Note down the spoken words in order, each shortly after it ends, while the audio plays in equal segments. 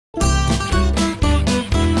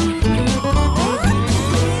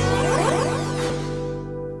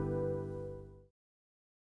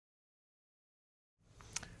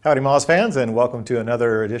Howdy Moz fans, and welcome to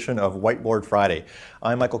another edition of Whiteboard Friday.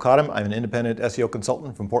 I'm Michael Cottam. I'm an independent SEO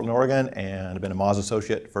consultant from Portland, Oregon, and I've been a Moz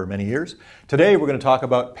associate for many years. Today we're going to talk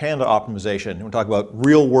about Panda optimization. We're going to talk about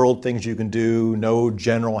real-world things you can do, no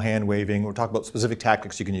general hand-waving. We're going to talk about specific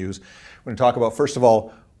tactics you can use. We're going to talk about, first of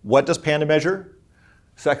all, what does Panda measure?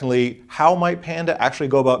 Secondly, how might Panda actually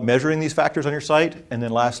go about measuring these factors on your site? And then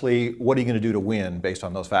lastly, what are you going to do to win based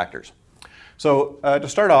on those factors? So to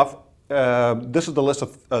start off, this is the list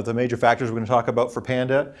of the major factors we're going to talk about for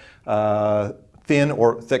Panda. Thin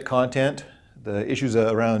or thick content, the issues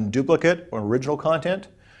around duplicate or original content,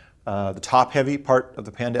 the top-heavy part of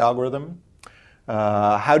the Panda algorithm.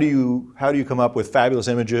 How do you come up with fabulous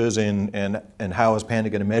images, and how is Panda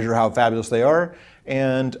going to measure how fabulous they are?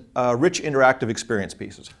 And rich interactive experience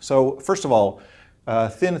pieces. So first of all,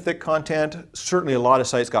 thin, thick content. Certainly a lot of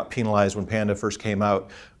sites got penalized when Panda first came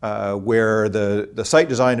out, where the site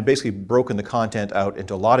design had basically broken the content out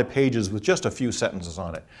into a lot of pages with just a few sentences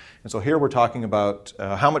on it. And so here we're talking about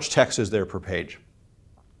how much text is there per page.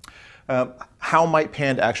 How might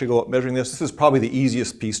Panda actually go about measuring this? This is probably the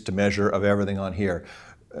easiest piece to measure of everything on here.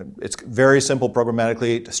 It's very simple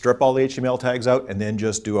programmatically to strip all the HTML tags out and then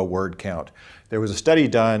just do a word count. There was a study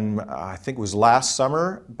done, I think it was last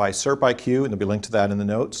summer, by SERP-IQ, and there'll be a link to that in the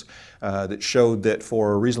notes, that showed that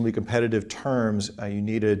for reasonably competitive terms, you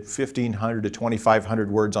needed 1,500 to 2,500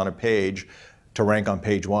 words on a page to rank on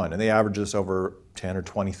page one. And they average this over 10 or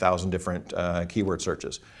 20,000 different keyword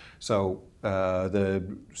searches. So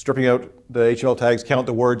stripping out the HTML tags, count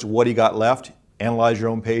the words, what do you got left? Analyze your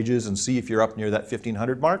own pages and see if you're up near that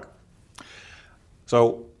 1,500 mark.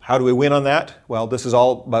 So how do we win on that? Well, this is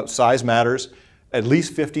all about size matters. At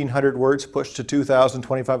least 1,500 words, push to 2,000,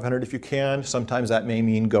 2,500 if you can. Sometimes that may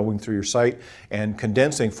mean going through your site and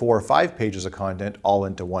condensing 4 or 5 pages of content all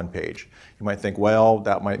into one page. You might think, well,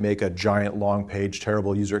 that might make a giant long page,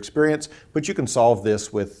 terrible user experience, but you can solve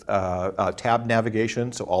this with tab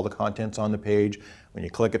navigation, so all the content's on the page. When you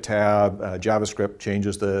click a tab, JavaScript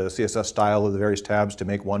changes the CSS style of the various tabs to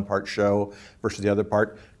make one part show versus the other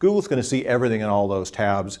part. Google's going to see everything in all those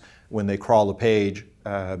tabs when they crawl the page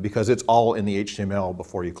because it's all in the HTML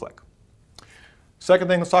before you click. Second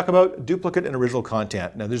thing, let's talk about duplicate and original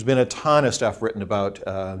content. Now, there's been a ton of stuff written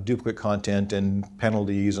about duplicate content and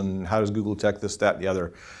penalties and how does Google detect this, that, and the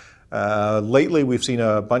other. Lately, we've seen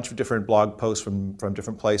a bunch of different blog posts from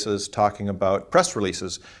different places talking about press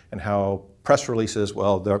releases and how press releases,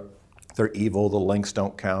 well, they're evil, the links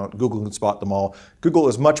don't count, Google can spot them all. Google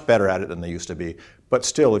is much better at it than they used to be. But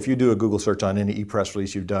still, if you do a Google search on any e-press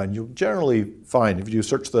release you've done, you'll generally find, if you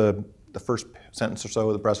search the first sentence or so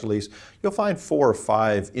of the press release, you'll find 4 or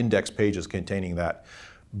 5 index pages containing that.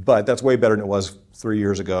 But that's way better than it was 3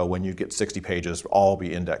 years ago when you get 60 pages, all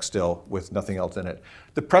be indexed still with nothing else in it.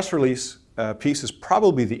 The press release piece is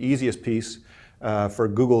probably the easiest piece for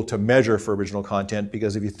Google to measure for original content,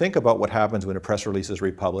 because if you think about what happens when a press release is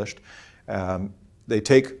republished,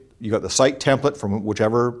 you got the site template from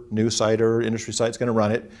whichever news site or industry site is going to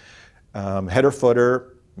run it, header,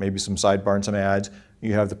 footer, maybe some sidebar and some ads.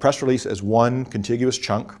 You have the press release as one contiguous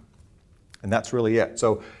chunk, and that's really it.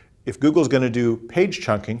 So if Google's going to do page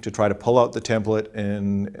chunking to try to pull out the template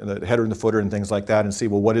and the header and the footer and things like that and see,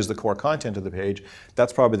 well, what is the core content of the page,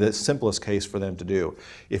 that's probably the simplest case for them to do.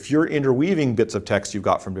 If you're interweaving bits of text you've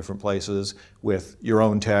got from different places with your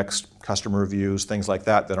own text, customer reviews, things like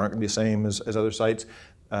that that aren't going to be the same as other sites,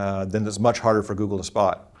 then it's much harder for Google to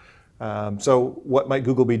spot. So what might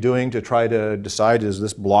Google be doing to try to decide, does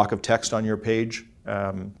this block of text on your page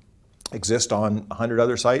exist on 100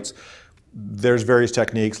 other sites? There's various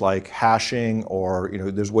techniques like hashing, or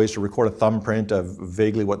there's ways to record a thumbprint of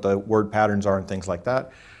vaguely what the word patterns are and things like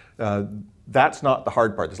that. That's not the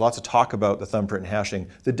hard part. There's lots of talk about the thumbprint and hashing.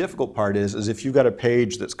 The difficult part is if you've got a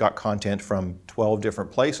page that's got content from 12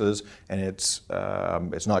 different places, and it's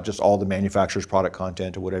not just all the manufacturer's product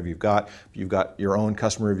content or whatever you've got your own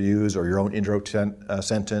customer reviews or your own intro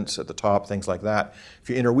sentence at the top, things like that. If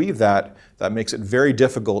you interweave that makes it very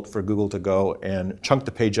difficult for Google to go and chunk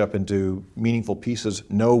the page up into meaningful pieces,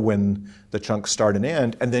 know when the chunks start and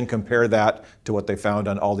end, and then compare that to what they found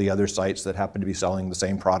on all the other sites that happen to be selling the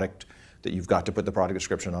same product that you've got to put the product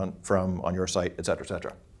description on your site, et cetera, et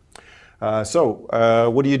cetera.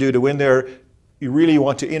 So what do you do to win there? You really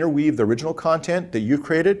want to interweave the original content that you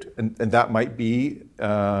created, and that might be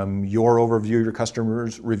your overview, your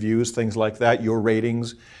customers' reviews, things like that, your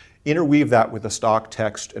ratings. Interweave that with the stock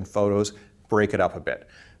text and photos, break it up a bit.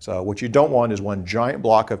 So what you don't want is one giant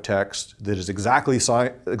block of text that is exactly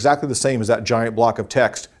the same as that giant block of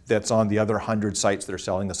text that's on the other 100 sites that are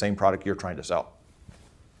selling the same product you're trying to sell.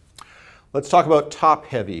 Let's talk about top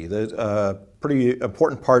heavy. That's a pretty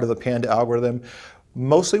important part of the Panda algorithm.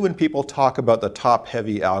 Mostly when people talk about the top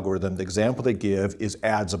heavy algorithm, the example they give is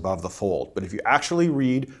ads above the fold. But if you actually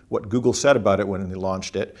read what Google said about it when they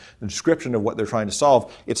launched it, the description of what they're trying to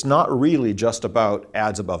solve, it's not really just about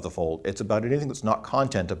ads above the fold. It's about anything that's not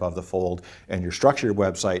content above the fold, and you structure your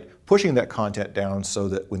website, pushing that content down so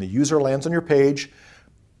that when the user lands on your page,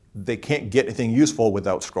 they can't get anything useful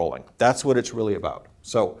without scrolling. That's what it's really about.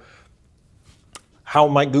 So how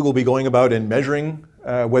might Google be going about in measuring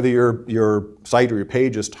whether your site or your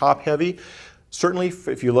page is top heavy? Certainly,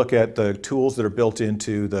 if you look at the tools that are built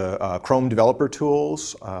into the Chrome developer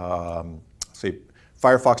tools, say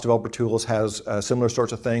Firefox developer tools has similar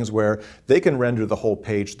sorts of things where they can render the whole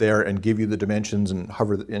page there and give you the dimensions and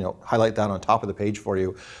hover, highlight that on top of the page for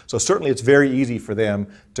you. So certainly it's very easy for them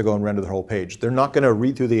to go and render the whole page. They're not going to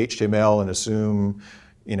read through the HTML and assume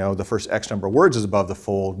the first X number of words is above the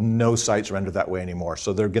fold. No sites render that way anymore.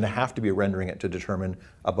 So they're going to have to be rendering it to determine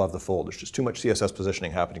above the fold. There's just too much CSS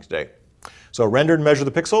positioning happening today. So render and measure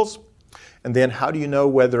the pixels. And then how do you know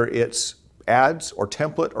whether it's ads or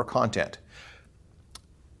template or content?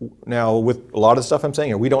 Now, with a lot of the stuff I'm saying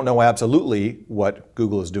here, we don't know absolutely what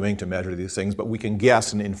Google is doing to measure these things, but we can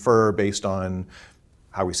guess and infer based on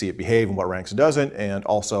how we see it behave and what ranks and doesn't, and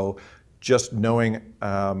also just knowing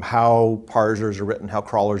how parsers are written, how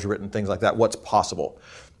crawlers are written, things like that, what's possible.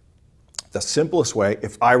 The simplest way,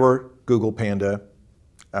 if I were Google Panda,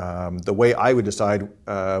 the way I would decide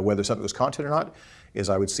whether something was content or not is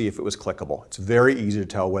I would see if it was clickable. It's very easy to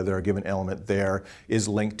tell whether a given element there is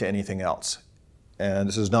linked to anything else. And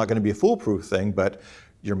this is not going to be a foolproof thing, but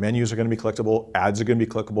your menus are going to be clickable, ads are going to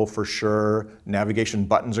be clickable for sure, navigation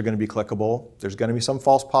buttons are going to be clickable. There's going to be some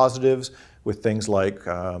false positives with things like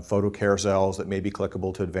photo carousels that may be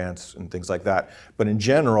clickable to advance and things like that. But in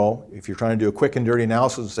general, if you're trying to do a quick and dirty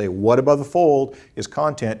analysis and say what above the fold is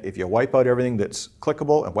content, if you wipe out everything that's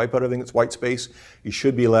clickable and wipe out everything that's white space, you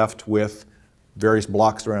should be left with various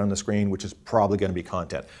blocks around the screen, which is probably going to be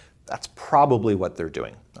content. That's probably what they're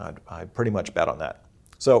doing. I'd pretty much bet on that.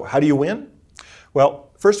 So how do you win? Well,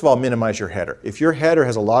 first of all, minimize your header. If your header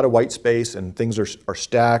has a lot of white space and things are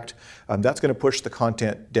stacked, that's going to push the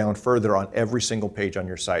content down further on every single page on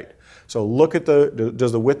your site. So look at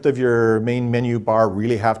does the width of your main menu bar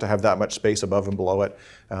really have to have that much space above and below it?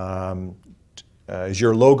 Is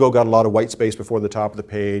your logo got a lot of white space before the top of the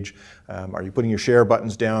page? Are you putting your share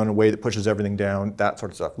buttons down in a way that pushes everything down? That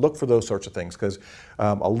sort of stuff. Look for those sorts of things because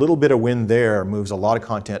a little bit of wind there moves a lot of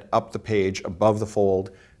content up the page, above the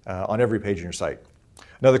fold, on every page on your site.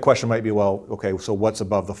 Another question might be, well, okay, so what's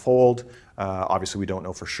above the fold? Obviously we don't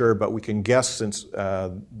know for sure, but we can guess since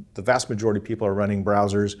the vast majority of people are running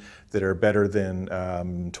browsers that are better than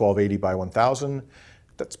 1280 by 1000.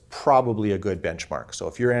 That's probably a good benchmark. So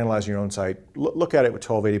if you're analyzing your own site, look at it with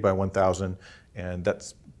 1280 by 1000, and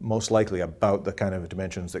that's most likely about the kind of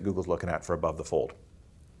dimensions that Google's looking at for above the fold.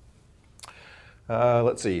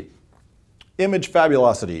 Let's see. Image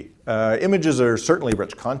fabulosity. Images are certainly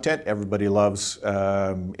rich content. Everybody loves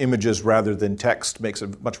images rather than text. Makes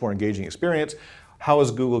it a much more engaging experience. How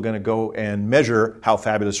is Google going to go and measure how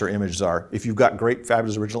fabulous your images are? If you've got great,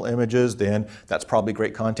 fabulous original images, then that's probably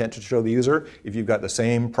great content to show the user. If you've got the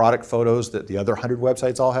same product photos that the other 100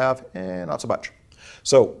 websites all have, not so much.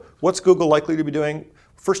 So what's Google likely to be doing?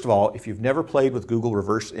 First of all, if you've never played with Google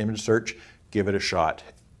reverse image search, give it a shot.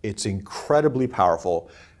 It's incredibly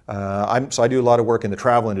powerful. So I do a lot of work in the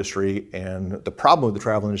travel industry, and the problem with the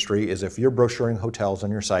travel industry is if you're brochuring hotels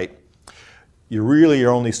on your site, you're really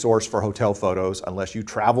your only source for hotel photos, unless you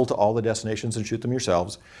travel to all the destinations and shoot them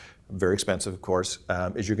yourselves, very expensive of course,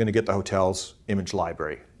 is you're going to get the hotel's image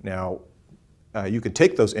library. Now, you can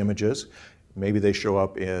take those images, maybe they show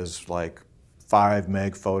up as like 5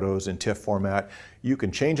 meg photos in TIFF format. You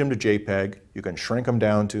can change them to JPEG. You can shrink them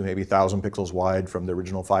down to maybe 1,000 pixels wide from the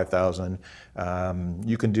original 5,000.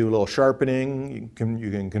 You can do a little sharpening.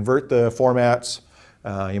 You can convert the formats.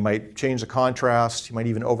 You might change the contrast. You might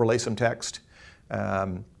even overlay some text.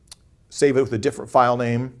 Save it with a different file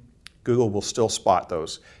name. Google will still spot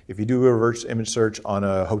those. If you do a reverse image search on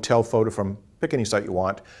a hotel photo from pick any site you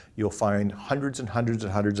want, you'll find hundreds and hundreds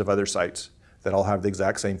and hundreds of other sites that all have the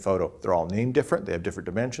exact same photo. They're all named different, they have different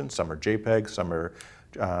dimensions, some are JPEG, some are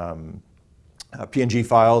PNG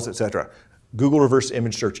files, etc. Google reverse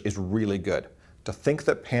image search is really good. To think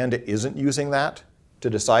that Panda isn't using that to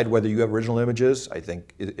decide whether you have original images, I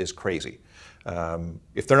think is crazy.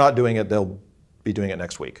 If they're not doing it, they'll be doing it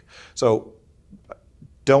next week. So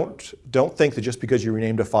don't think that just because you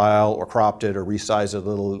renamed a file or cropped it or resized it a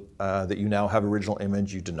little that you now have original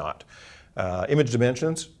image. You do not. Image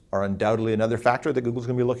dimensions are undoubtedly another factor that Google's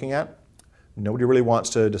going to be looking at. Nobody really wants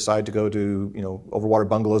to decide to go to, overwater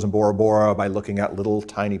bungalows in Bora Bora by looking at little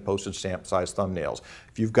tiny postage stamp sized thumbnails.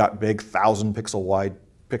 If you've got big 1,000 pixel wide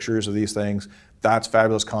pictures of these things, that's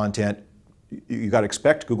fabulous content. You got to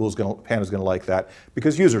expect Panda's going to like that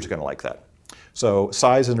because users are going to like that. So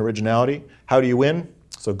size and originality. How do you win?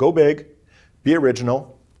 So go big, be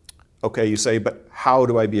original. Okay, you say, but how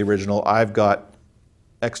do I be original? I've got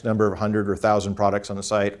X number of 100 or 1,000 products on the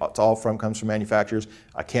site. It's all comes from manufacturers.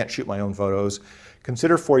 I can't shoot my own photos.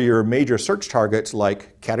 Consider for your major search targets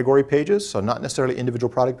like category pages, so not necessarily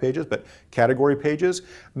individual product pages, but category pages.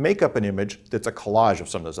 Make up an image that's a collage of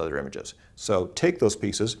some of those other images. So take those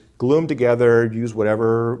pieces, glue them together, use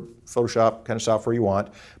whatever Photoshop kind of software you want,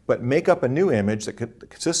 but make up a new image that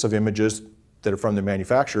consists of images that are from the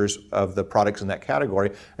manufacturers of the products in that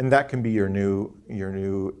category, and that can be your new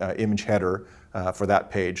image header for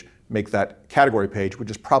that page. Make that category page,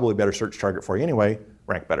 which is probably a better search target for you anyway,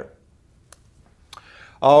 rank better.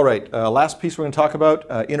 All right, last piece we're going to talk about,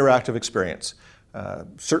 interactive experience.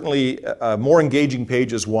 Certainly a more engaging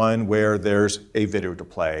page is one where there's a video to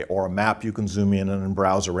play or a map you can zoom in and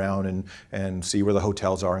browse around and see where the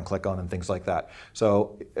hotels are and click on and things like that.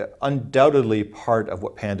 So undoubtedly part of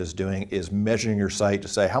what Panda's doing is measuring your site to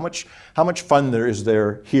say how much fun is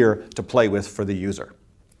there here to play with for the user.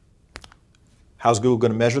 How's Google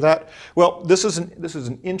going to measure that? Well, this is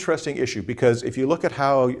an interesting issue because if you look at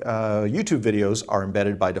how YouTube videos are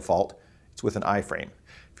embedded by default, it's with an iframe.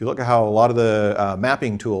 If you look at how a lot of the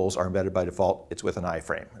mapping tools are embedded by default, it's with an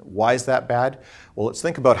iframe. Why is that bad? Well, let's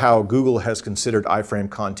think about how Google has considered iframe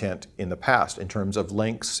content in the past in terms of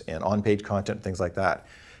links and on-page content, things like that.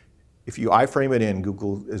 If you iframe it in,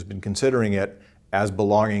 Google has been considering it as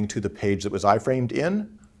belonging to the page that was iframed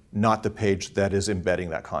in, not the page that is embedding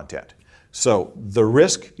that content. So the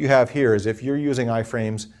risk you have here is if you're using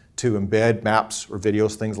iframes to embed maps or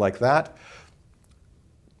videos, things like that,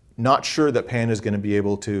 not sure that Panda is going to be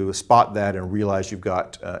able to spot that and realize you've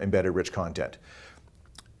got embedded rich content.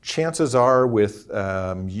 Chances are with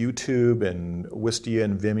YouTube and Wistia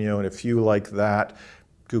and Vimeo and a few like that,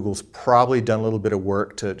 Google's probably done a little bit of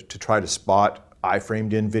work to try to spot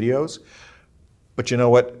iframed in videos. But you know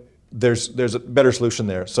what? There's a better solution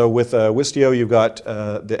there. So with Wistia, you've got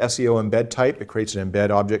the SEO embed type. It creates an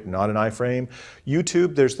embed object, not an iframe.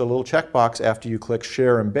 YouTube, there's the little checkbox after you click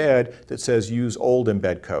Share Embed that says Use Old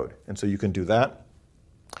Embed Code. And so you can do that.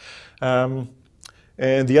 And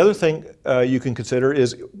the other thing you can consider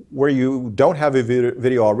is where you don't have a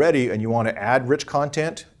video already and you want to add rich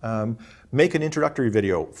content, make an introductory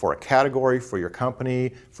video for a category, for your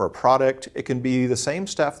company, for a product. It can be the same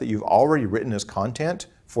stuff that you've already written as content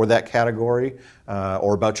for that category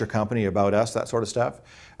or about your company, about us, that sort of stuff.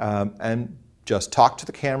 And just talk to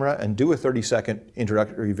the camera and do a 30-second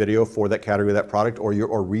introductory video for that category, that product,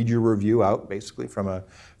 or read your review out basically from a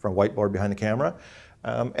whiteboard behind the camera.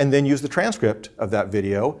 And then use the transcript of that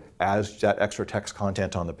video as that extra text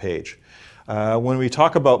content on the page. When we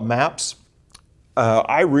talk about maps,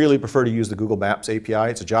 I really prefer to use the Google Maps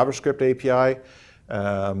API. It's a JavaScript API.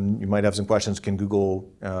 You might have some questions, can Google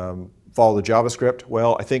follow the JavaScript?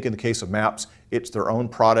 Well, I think in the case of maps, it's their own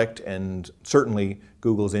product, and certainly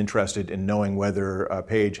Google's interested in knowing whether a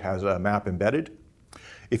page has a map embedded.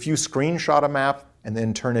 If you screenshot a map and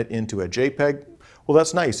then turn it into a JPEG, well,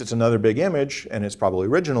 that's nice. It's another big image, and it's probably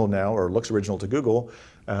original now, or looks original to Google,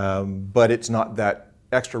 but it's not that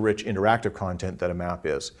extra rich interactive content that a map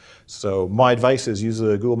is. So my advice is use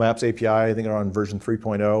the Google Maps API. I think they're on version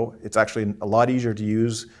 3.0. It's actually a lot easier to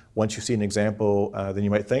use once you see an example than you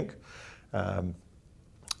might think.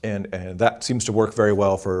 And that seems to work very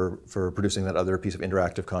well for producing that other piece of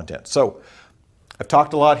interactive content. So I've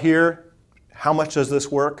talked a lot here. How much does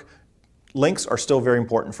this work? Links are still very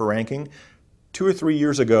important for ranking. 2 or 3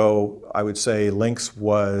 years ago, I would say links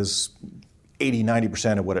was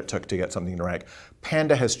 80–90% of what it took to get something to rank.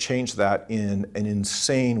 Panda has changed that in an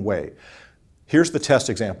insane way. Here's the test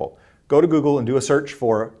example. Go to Google and do a search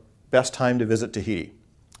for best time to visit Tahiti.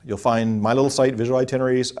 You'll find my little site, Visual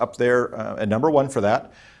Itineraries, up there at #1 for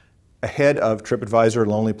that, ahead of TripAdvisor,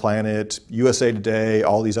 Lonely Planet, USA Today,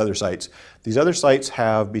 all these other sites. These other sites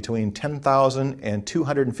have between 10,000 and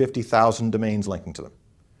 250,000 domains linking to them.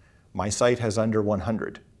 My site has under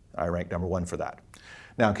 100. I rank #1 for that.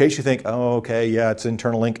 Now, in case you think, oh, okay, yeah, it's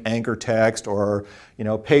internal link anchor text or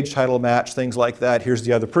page title match, things like that, here's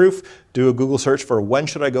the other proof. Do a Google search for when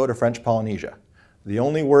should I go to French Polynesia? The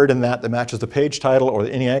only word in that matches the page title or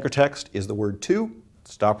any anchor text is the word to.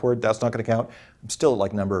 Stop word, that's not going to count. I'm still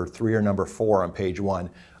like #3 or #4 on page 1,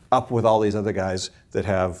 up with all these other guys that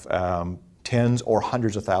have tens or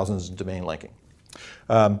hundreds of thousands of domain linking.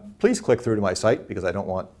 Please click through to my site because I don't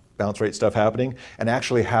want bounce rate stuff happening, and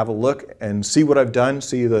actually have a look and see what I've done,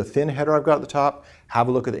 see the thin header I've got at the top, have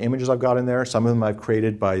a look at the images I've got in there. Some of them I've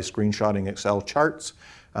created by screenshotting Excel charts.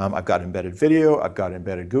 I've got embedded video, I've got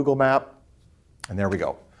embedded Google map, and there we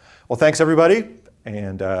go. Well, thanks everybody,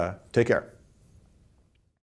 and take care.